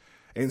nice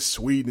and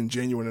sweet and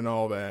genuine and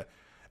all that.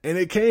 And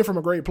it came from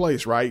a great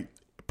place, right?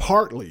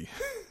 Partly.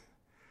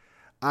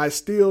 I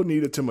still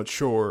needed to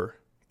mature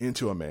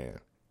into a man.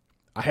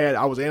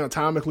 I was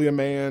anatomically a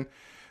man.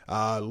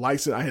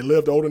 Licensed. I had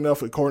lived old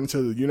enough according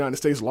to the United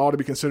States law to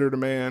be considered a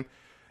man.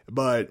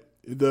 But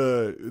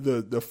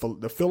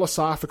the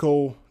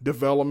philosophical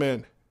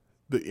development,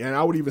 and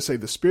I would even say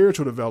the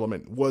spiritual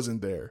development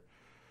wasn't there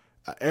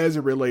as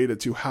it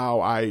related to how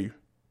I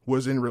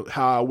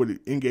would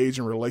engage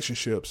in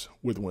relationships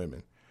with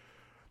women.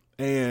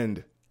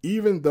 And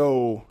even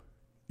though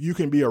you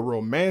can be a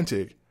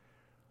romantic,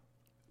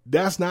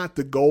 that's not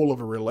the goal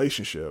of a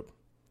relationship.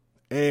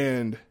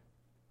 And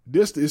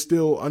this is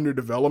still under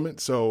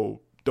development. So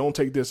don't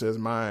take this as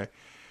my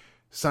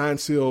signed,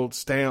 sealed,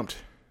 stamped,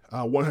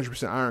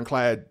 100%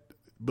 ironclad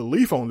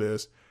belief on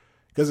this,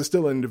 because it's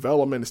still in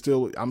development.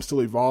 I'm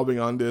still evolving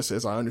on this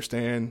as I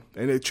understand,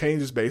 and it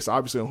changes based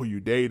obviously on who you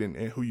date and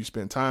who you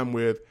spend time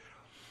with.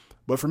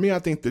 But for me, I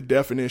think the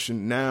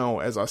definition now,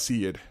 as I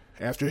see it,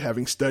 after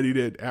having studied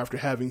it, after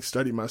having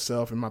studied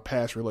myself in my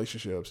past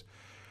relationships,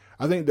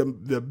 I think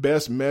the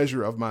best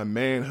measure of my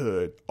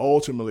manhood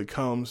ultimately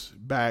comes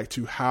back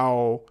to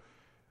how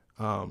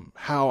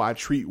I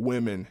treat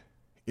women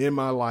in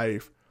my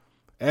life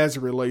as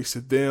it relates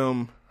to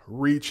them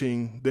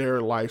reaching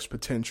their life's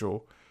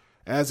potential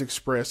as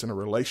expressed in a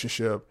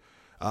relationship,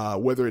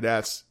 whether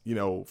that's,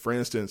 for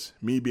instance,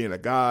 me being a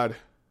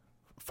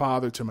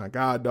godfather to my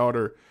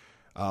goddaughter,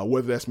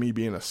 whether that's me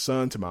being a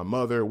son to my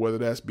mother, whether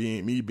that's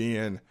me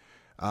being,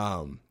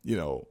 a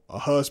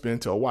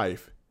husband to a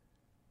wife.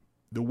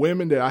 The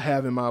women that I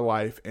have in my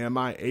life, am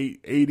I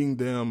aiding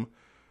them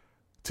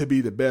to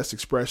be the best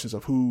expressions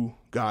of who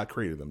God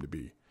created them to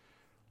be?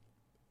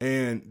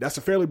 And that's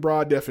a fairly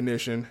broad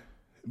definition,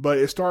 but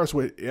it starts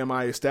with, am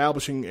I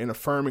establishing and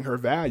affirming her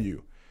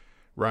value,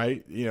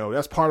 right? You know,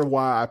 that's part of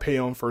why I pay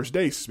on first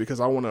dates, because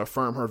I want to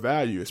affirm her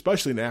value,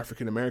 especially in the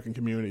African American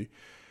community.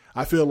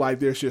 I feel like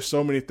there's just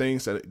so many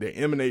things that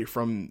emanate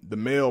from the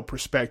male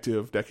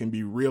perspective that can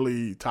be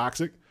really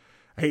toxic.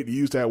 I hate to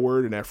use that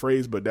word and that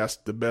phrase, but that's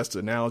the best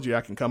analogy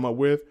I can come up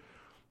with.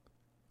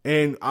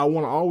 And I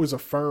want to always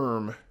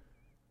affirm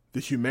the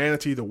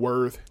humanity, the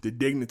worth, the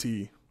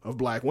dignity of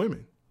black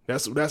women.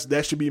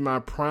 That should be my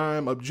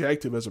prime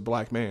objective as a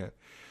black man.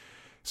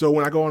 So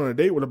when I go on a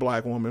date with a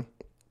black woman,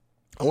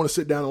 I want to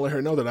sit down and let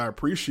her know that I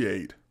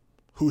appreciate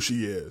who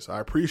she is. I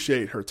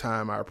appreciate her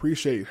time. I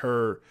appreciate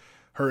her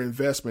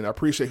investment. I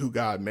appreciate who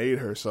God made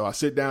her. So I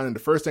sit down, and the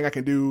first thing I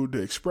can do to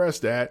express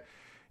that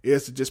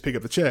is to just pick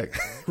up the check,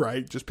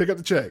 right? Just pick up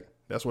the check.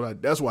 That's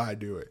why I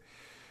do it.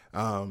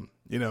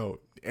 You know,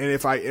 and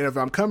if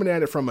I'm coming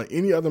at it from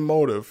any other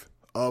motive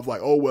of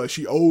like, oh, well,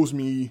 she owes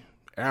me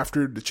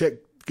after the check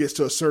gets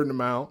to a certain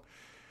amount,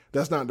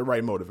 that's not the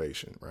right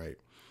motivation, right?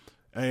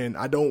 And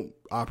I don't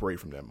operate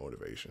from that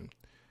motivation.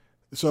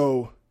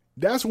 So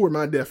that's where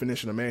my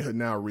definition of manhood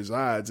now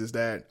resides, is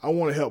that I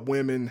want to help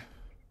women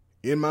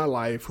in my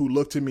life who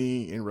look to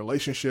me in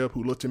relationship,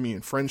 who look to me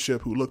in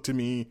friendship, who look to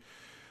me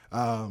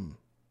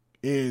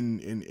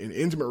in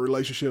intimate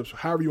relationships,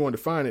 however you want to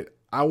define it.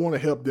 I want to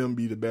help them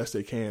be the best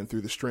they can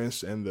through the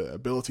strengths and the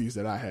abilities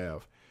that I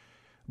have.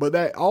 But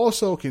that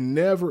also can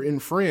never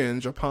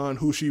infringe upon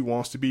who she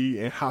wants to be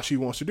and how she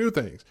wants to do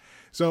things.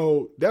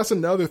 So that's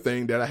another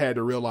thing that I had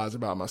to realize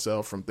about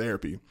myself from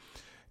therapy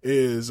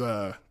is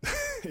that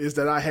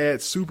I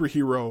had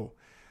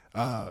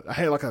I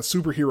had like a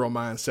superhero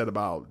mindset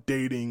about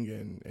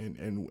dating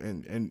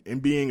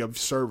and being of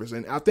service.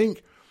 And I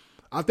think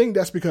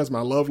that's because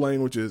my love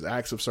language is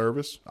acts of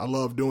service. I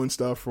love doing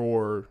stuff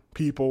for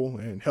people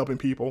and helping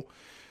people,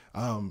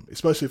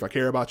 especially if I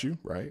care about you,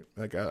 right?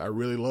 Like I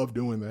really love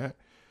doing that.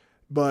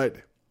 But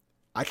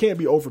I can't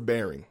be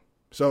overbearing.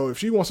 So if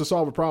she wants to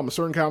solve a problem a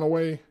certain kind of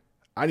way,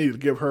 I need to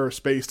give her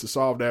space to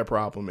solve that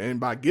problem. And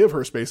by give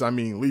her space, I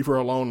mean leave her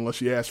alone unless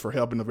she asks for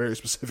help in a very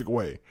specific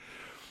way.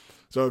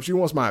 So if she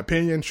wants my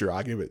opinion, sure,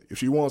 I'll give it. If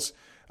she wants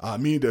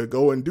me to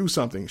go and do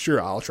something,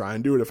 sure, I'll try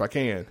and do it if I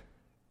can.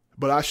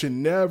 But I should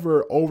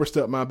never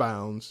overstep my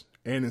bounds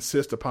and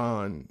insist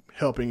upon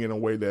helping in a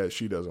way that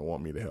she doesn't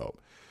want me to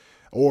help,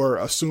 or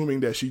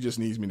assuming that she just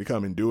needs me to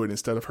come and do it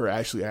instead of her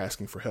actually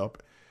asking for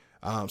help.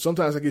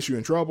 Sometimes that gets you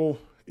in trouble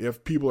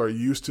if people are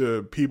used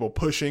to people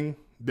pushing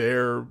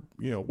their,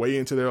 way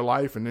into their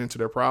life and into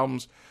their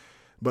problems.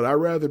 But I'd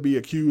rather be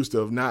accused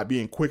of not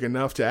being quick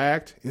enough to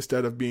act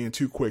instead of being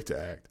too quick to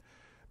act.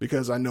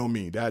 Because I know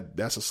me,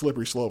 that's a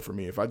slippery slope for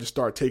me. If I just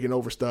start taking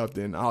over stuff,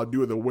 then I'll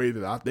do it the way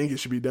that I think it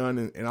should be done,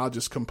 and I'll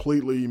just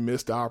completely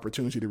miss the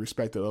opportunity to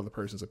respect the other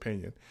person's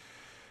opinion.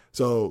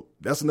 So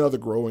that's another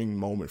growing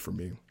moment for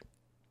me.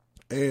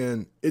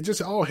 And it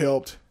just all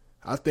helped,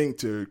 I think,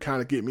 to kind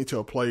of get me to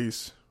a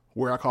place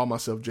where I call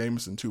myself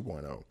Jameson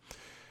 2.0.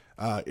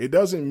 It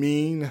doesn't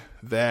mean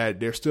that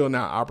there's still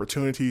not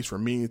opportunities for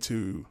me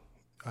to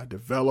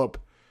develop,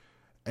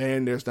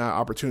 and there's not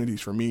opportunities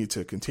for me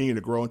to continue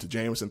to grow into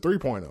Jameson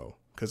 3.0,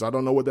 because I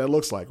don't know what that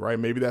looks like, right?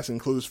 Maybe that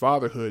includes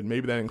fatherhood.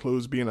 Maybe that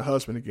includes being a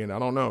husband again. I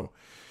don't know.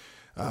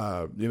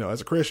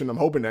 As a Christian, I'm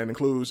hoping that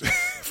includes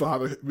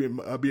being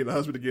a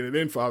husband again and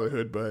then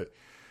fatherhood. But,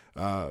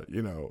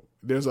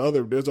 there's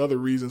other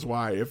reasons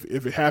why if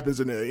it happens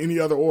in any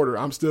other order,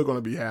 I'm still going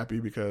to be happy,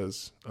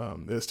 because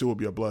there still will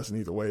be a blessing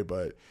either way.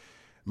 But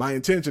my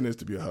intention is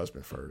to be a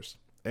husband first.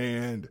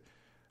 And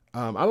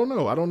I don't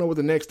know. I don't know what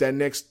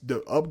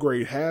the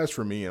upgrade has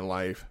for me in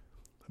life,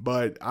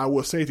 but I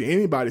will say to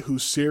anybody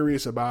who's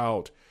serious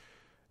about,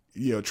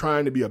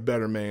 trying to be a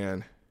better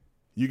man,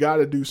 you got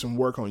to do some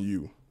work on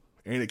you.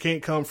 And it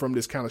can't come from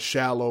this kind of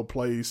shallow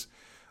place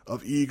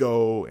of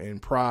ego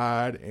and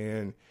pride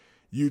and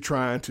you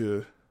trying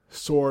to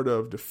sort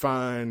of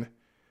define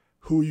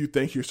who you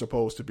think you're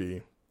supposed to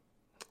be.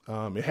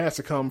 It has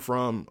to come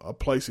from a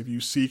place of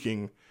you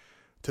seeking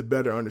to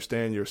better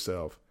understand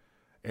yourself.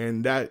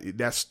 And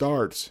that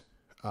starts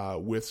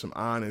with some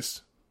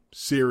honest,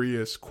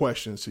 serious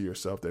questions to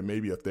yourself that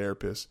maybe a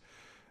therapist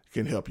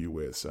can help you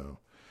with. So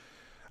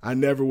I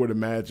never would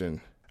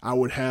imagine I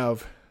would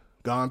have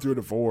gone through a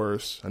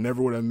divorce. I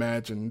never would have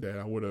imagined that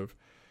I would have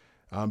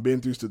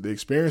been through the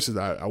experiences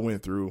I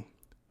went through.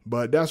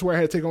 But that's where I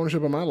had to take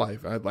ownership of my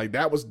life.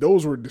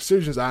 Those were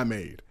decisions I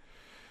made.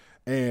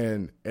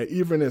 And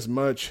even as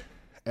much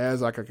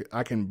as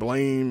I can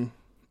blame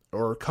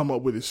or come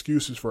up with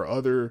excuses for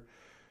other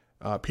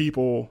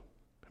people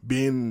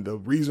being the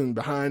reason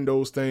behind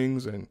those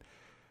things, and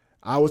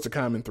I was the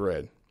common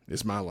thread.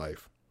 It's my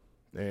life,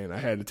 and I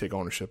had to take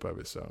ownership of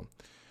it. So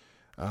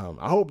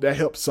I hope that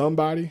helps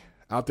somebody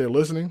out there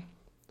listening.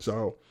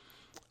 So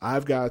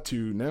I've got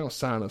to now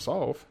sign us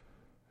off,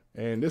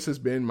 and this has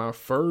been my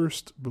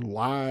first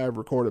live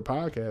recorded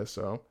podcast.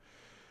 So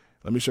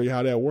let me show you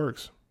how that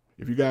works.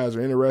 If you guys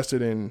are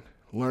interested in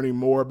learning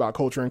more about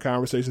Culture and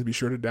Conversations, be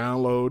sure to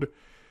download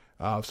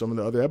some of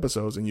the other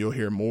episodes, and you'll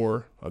hear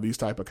more of these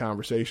type of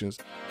conversations.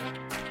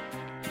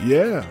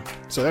 Yeah.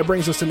 So that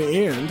brings us to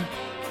the end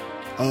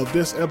of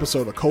this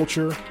episode of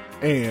Culture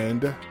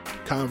and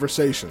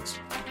Conversations.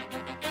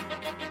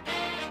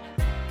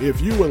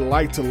 If you would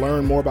like to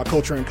learn more about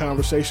Culture and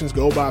Conversations,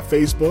 go by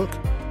Facebook.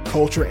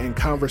 Culture and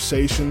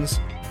Conversations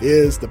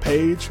is the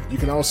page. You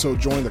can also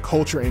join the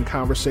Culture and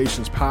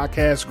Conversations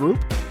podcast group.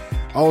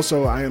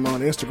 Also, I am on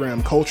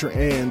Instagram, Culture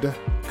and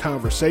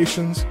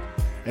Conversations.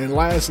 And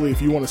lastly,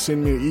 if you want to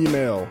send me an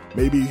email,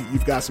 maybe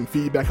you've got some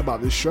feedback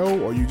about this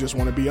show or you just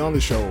want to be on the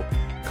show,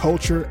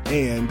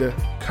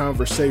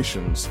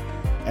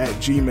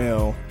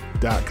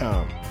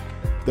 cultureandconversations@gmail.com.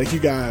 Thank you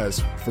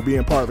guys for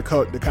being part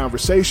of the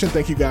conversation.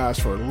 Thank you guys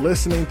for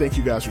listening. Thank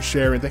you guys for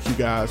sharing. Thank you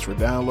guys for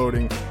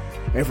downloading.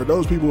 And for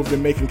those people who have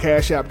been making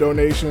Cash App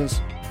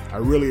donations, I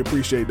really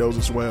appreciate those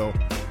as well.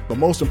 But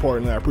most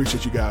importantly, I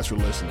appreciate you guys for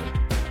listening.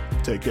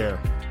 Take care.